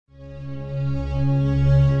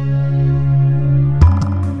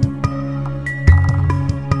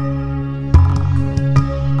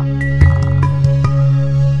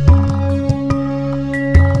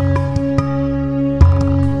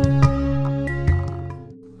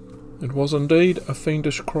It was indeed a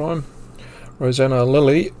fiendish crime. Rosanna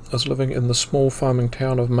Lilly was living in the small farming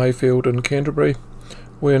town of Mayfield in Canterbury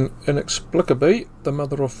when, inexplicably, the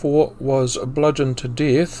mother of four was bludgeoned to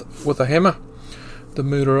death with a hammer. The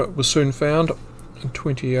murderer was soon found, and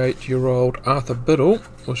 28-year-old Arthur Biddle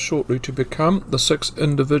was shortly to become the sixth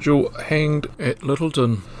individual hanged at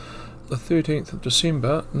Littleton. The 13th of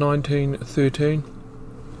December 1913.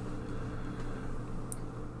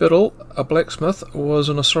 Biddle, a blacksmith, was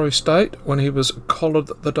in a sorry state when he was collared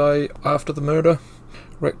the day after the murder.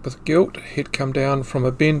 Racked with guilt, he'd come down from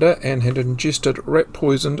a bender and had ingested rat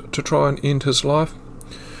poison to try and end his life.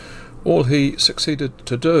 All he succeeded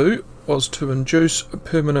to do was to induce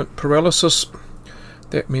permanent paralysis.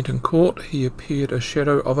 That meant in court he appeared a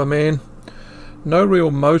shadow of a man. No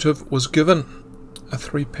real motive was given. A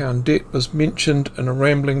 £3 debt was mentioned in a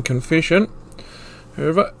rambling confession.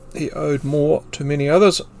 However, he owed more to many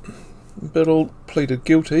others. Biddle pleaded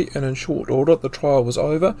guilty, and in short order the trial was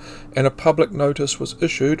over and a public notice was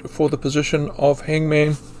issued for the position of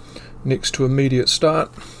hangman next to immediate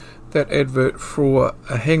start. That advert for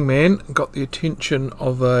a hangman got the attention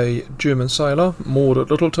of a German sailor moored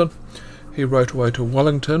at Littleton. He wrote away to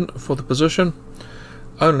Wellington for the position,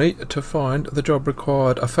 only to find the job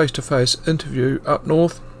required a face-to-face interview up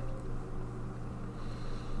north.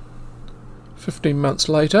 15 months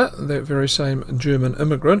later, that very same German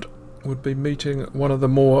immigrant would be meeting one of the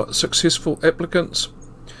more successful applicants,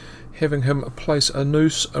 having him place a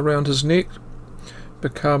noose around his neck,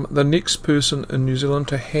 become the next person in New Zealand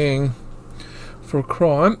to hang for a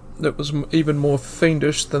crime that was even more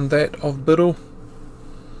fiendish than that of Biddle.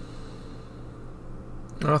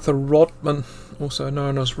 Arthur Rodman, also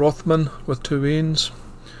known as Rothman with two N's.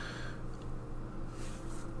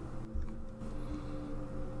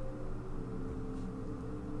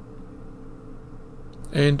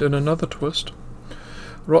 And in another twist,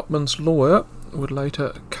 Rotman's lawyer would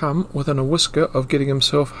later come within a whisker of getting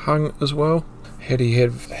himself hung as well, had he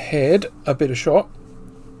have had a better shot.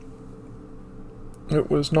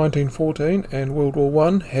 It was 1914 and World War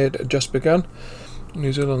I had just begun.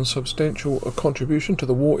 New Zealand's substantial contribution to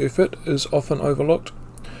the war effort is often overlooked.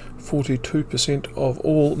 42% of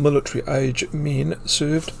all military age men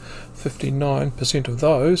served. 59% of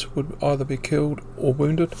those would either be killed or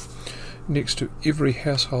wounded. Next to every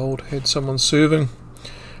household had someone serving.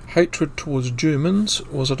 Hatred towards Germans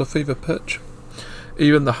was at a fever pitch.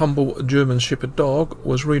 Even the humble German shepherd dog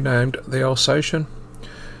was renamed the Alsatian.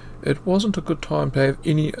 It wasn't a good time to have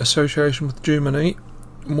any association with Germany,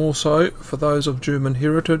 more so for those of German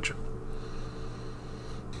heritage.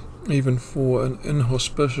 Even for an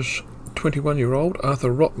inauspicious 21-year-old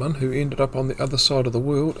Arthur Rotman, who ended up on the other side of the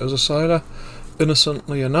world as a sailor,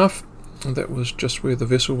 innocently enough, and that was just where the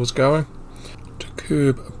vessel was going. To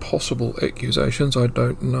curb possible accusations, I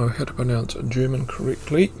don't know how to pronounce German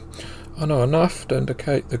correctly. I know enough to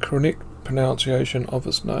indicate the correct pronunciation of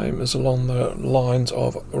his name is along the lines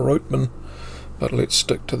of Rotman, but let's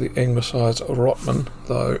stick to the anglicised Rotman,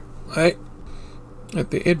 though.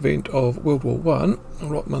 At the advent of World War I,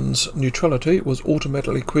 Rotman's neutrality was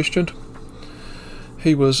automatically questioned.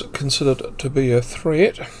 He was considered to be a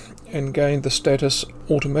threat and gained the status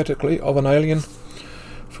automatically of an alien.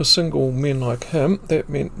 For single men like him, that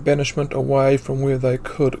meant banishment away from where they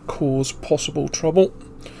could cause possible trouble.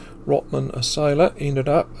 Rotman, a sailor, ended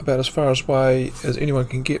up about as far away as anyone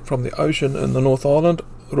can get from the ocean in the North Island,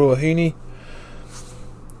 Ruahine,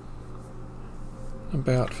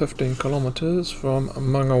 about 15 kilometres from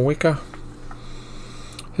Mangaweka.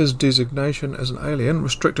 His designation as an alien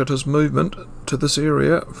restricted his movement to this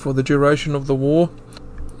area for the duration of the war.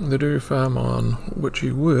 The dairy farm on which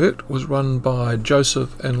he worked was run by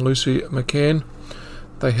Joseph and Lucy McCann.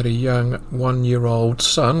 They had a young 1-year-old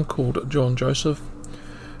son called John Joseph.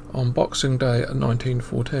 On Boxing Day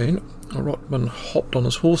 1914, Rotman hopped on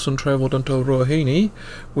his horse and travelled into Ruahine,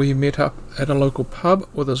 where he met up at a local pub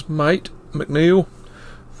with his mate McNeil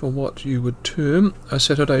for what you would term a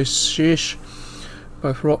Saturday sesh.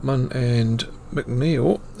 Both Rotman and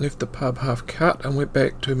McNeil left the pub half cut and went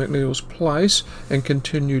back to McNeil's place and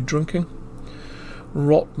continued drinking.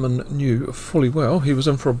 Rotman knew fully well he was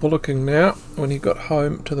in for a bullocking now when he got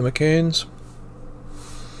home to the McCanns,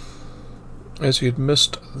 as he had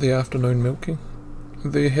missed the afternoon milking.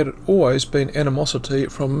 There had always been animosity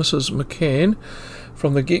from Mrs. McCann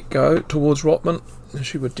from the get-go towards Rotman.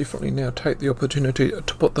 She would definitely now take the opportunity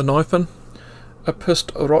to put the knife in. A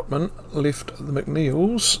pissed Rotman left the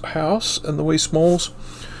McNeil's house in the wee smalls,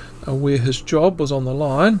 where his job was on the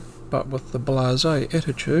line, but with the blasé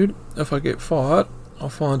attitude, if I get fired, I'll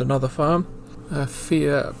find another farm. A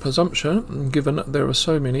fair presumption, given there are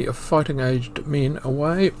so many fighting-aged men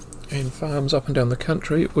away and farms up and down the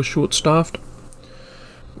country were short-staffed.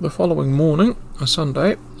 The following morning, a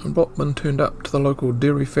Sunday, Rotman turned up to the local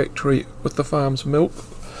dairy factory with the farm's milk,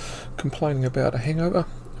 complaining about a hangover.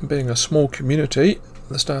 Being a small community,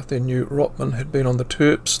 the staff there knew Rotman had been on the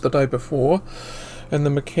Terps the day before, and the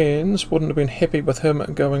McCanns wouldn't have been happy with him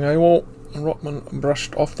going AWOL. Rotman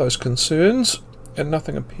brushed off those concerns, and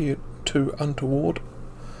nothing appeared too untoward.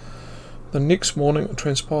 The next morning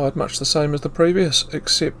transpired much the same as the previous,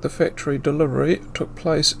 except the factory delivery took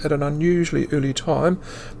place at an unusually early time,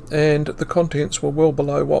 and the contents were well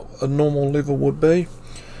below what a normal level would be.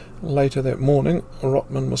 Later that morning,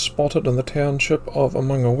 Rotman was spotted in the township of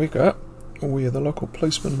Mangaweka, where the local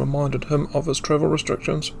policeman reminded him of his travel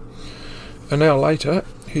restrictions. An hour later,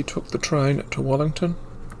 he took the train to Wellington.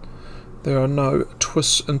 There are no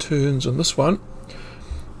twists and turns in this one.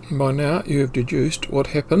 By now you have deduced what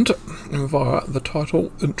happened via the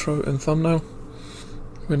title, intro and thumbnail.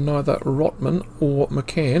 When neither Rotman or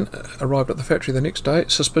McCann arrived at the factory the next day,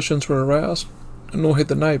 suspicions were aroused, nor had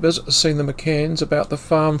the neighbours seen the McCanns about the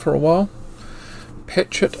farm for a while.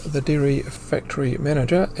 Patchett, the dairy factory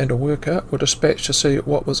manager, and a worker were dispatched to see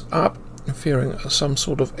what was up, fearing some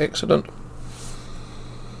sort of accident.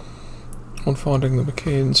 On finding the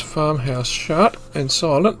McCanns' farmhouse shut and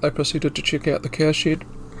silent, they proceeded to check out the cowshed.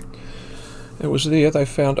 It was there they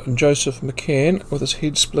found Joseph McCann with his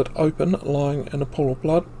head split open, lying in a pool of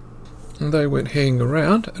blood. They went hanging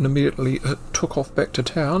around and immediately took off back to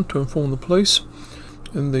town to inform the police.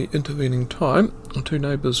 In the intervening time, two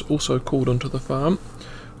neighbours also called into the farm,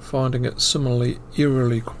 finding it similarly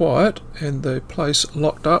eerily quiet and the place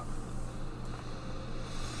locked up.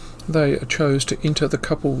 They chose to enter the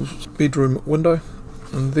couple's bedroom window,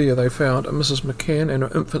 and there they found Mrs. McCann and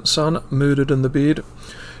her infant son murdered in the bed,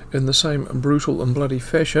 in the same brutal and bloody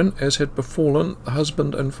fashion as had befallen the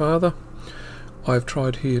husband and father. I have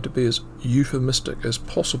tried here to be as euphemistic as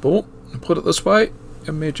possible. Put it this way,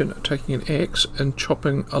 imagine taking an axe and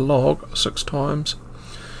chopping a log 6 times.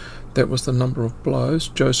 That was the number of blows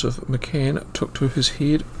Joseph McCann took to his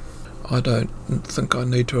head. I don't think I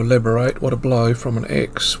need to elaborate what a blow from an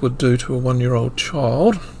axe would do to a 1-year-old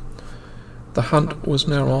child. The hunt was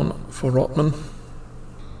now on for Rotman.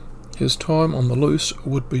 His time on the loose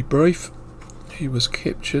would be brief. He was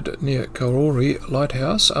captured near Karori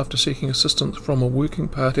Lighthouse after seeking assistance from a working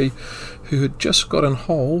party who had just gotten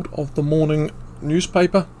hold of the morning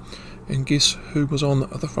newspaper, and guess who was on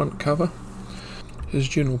the front cover? His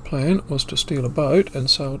general plan was to steal a boat and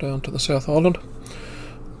sail down to the South Island.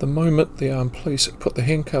 The moment the armed police put the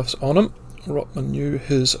handcuffs on him, Rotman knew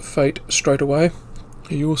his fate straight away.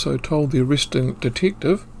 He also told the arresting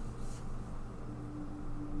detective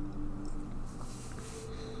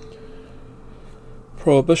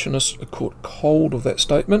Prohibitionists caught hold of that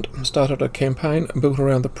statement, started a campaign built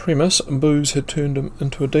around the premise booze had turned him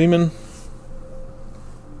into a demon.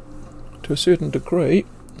 To a certain degree,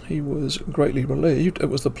 he was greatly relieved it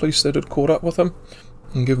was the police that had caught up with him,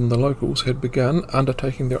 and given the locals had begun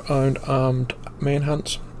undertaking their own armed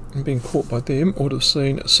manhunts, and being caught by them would have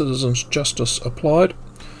seen citizens' justice applied.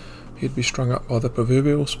 He'd be strung up by the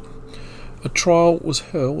proverbials. A trial was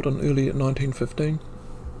held in early 1915.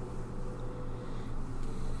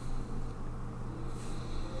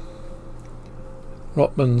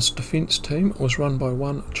 Rotman's defence team was run by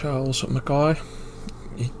one Charles Mackay.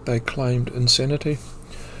 They claimed insanity.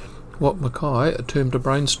 What Mackay termed a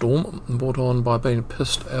brainstorm, brought on by being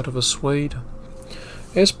pissed out of a Swede.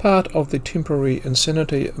 As part of the temporary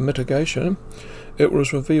insanity mitigation, it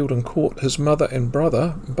was revealed in court his mother and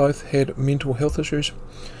brother both had mental health issues.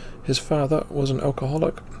 His father was an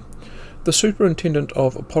alcoholic. The superintendent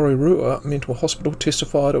of Porirua Mental Hospital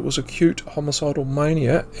testified it was acute homicidal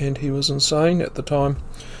mania and he was insane at the time.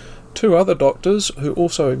 2 other doctors, who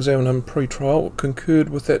also examined him pre-trial, concurred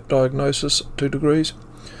with that diagnosis to degrees.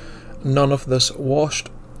 None of this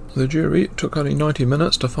washed. The jury took only 90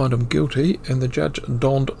 minutes to find him guilty, and the judge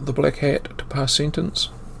donned the black hat to pass sentence.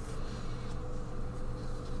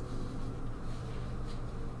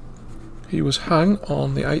 He was hung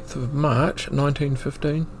on the 8th of March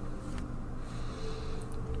 1915.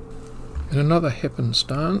 In another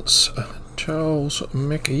happenstance, Charles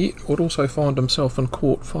Mackay would also find himself in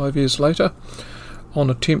court 5 years later on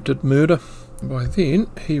attempted murder. By then,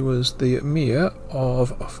 he was the mayor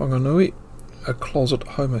of Whanganui, a closet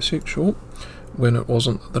homosexual, when it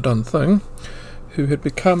wasn't the done thing, who had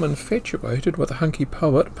become infatuated with a hunky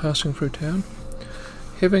poet passing through town.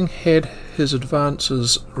 Having had his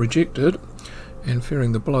advances rejected, and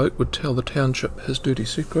fearing the bloke would tell the township his dirty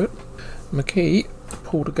secret, Mackay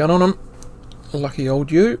pulled a gun on him, Lucky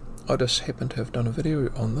old you. I just happen to have done a video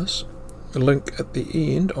on this. A link at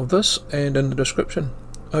the end of this and in the description.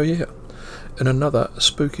 Oh yeah, in another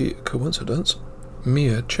spooky coincidence,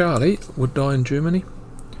 Mayor Charlie would die in Germany,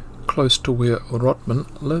 close to where Ruahine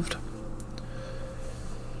lived.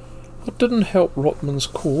 What didn't help Ruahine's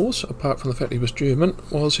cause, apart from the fact he was German,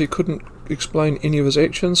 was he couldn't explain any of his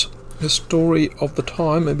actions. His story of the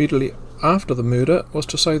time immediately after the murder was,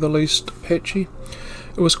 to say the least, patchy.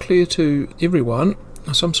 It was clear to everyone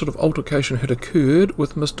some sort of altercation had occurred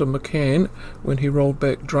with Mr. McCann when he rolled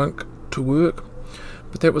back drunk to work,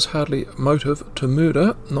 but that was hardly motive to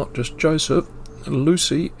murder not just Joseph,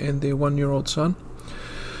 Lucy and their 1-year-old son.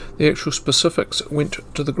 The actual specifics went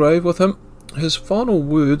to the grave with him. His final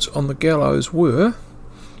words on the gallows were,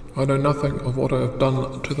 "I know nothing of what I have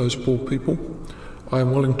done to those poor people. I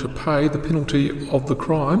am willing to pay the penalty of the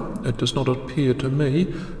crime. It does not appear to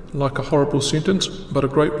me like a horrible sentence, but a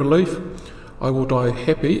great relief. I will die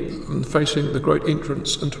happy, facing the great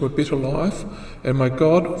entrance into a better life, and may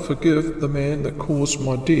God forgive the man that caused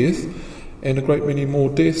my death, and a great many more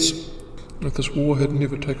deaths. If this war had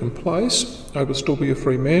never taken place, I would still be a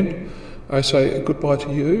free man. I say goodbye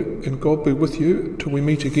to you, and God be with you till we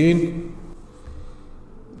meet again."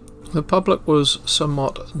 The public was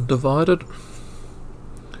somewhat divided.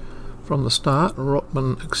 From the start,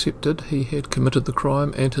 Ruahine accepted he had committed the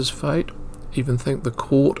crime and his fate, even thanked the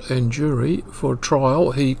court and jury for a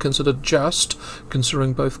trial he considered just,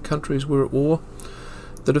 considering both countries were at war.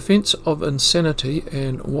 The defence of insanity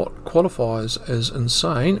and what qualifies as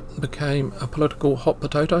insane became a political hot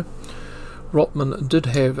potato. Ruahine did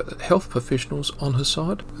have health professionals on his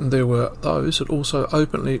side. There were those that also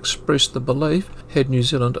openly expressed the belief, had New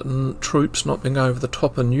Zealand troops not been over the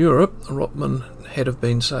top in Europe, Ruahine had have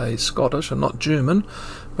been, say, Scottish and not German.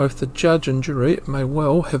 Both the judge and jury may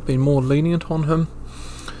well have been more lenient on him.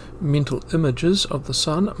 Mental images of the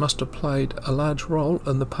son must have played a large role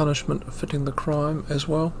in the punishment fitting the crime as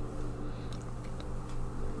well.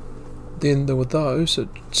 Then there were those that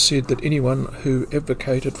said that anyone who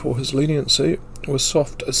advocated for his leniency was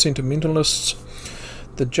soft sentimentalists.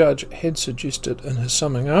 The judge had suggested in his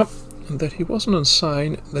summing up that he wasn't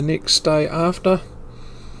insane the next day after.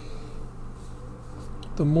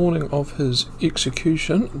 The morning of his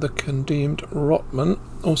execution, the condemned Ruahine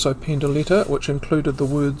also penned a letter which included the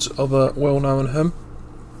words of a well-known hymn.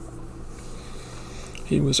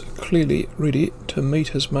 He was clearly ready to meet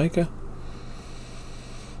his maker.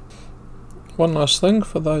 One last thing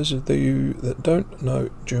for those of you that don't know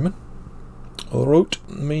German. Rot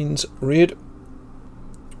means red.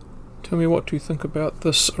 Tell me, what do you think about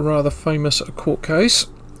this rather famous court case,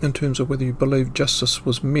 in terms of whether you believe justice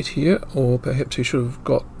was met here, or perhaps he should have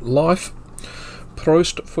got life.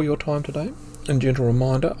 Prost for your time today. And gentle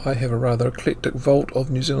reminder, I have a rather eclectic vault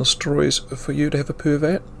of New Zealand stories for you to have a perv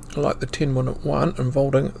at, like the 10-minute one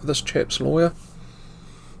involving this chap's lawyer.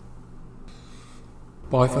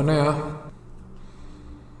 Bye for now.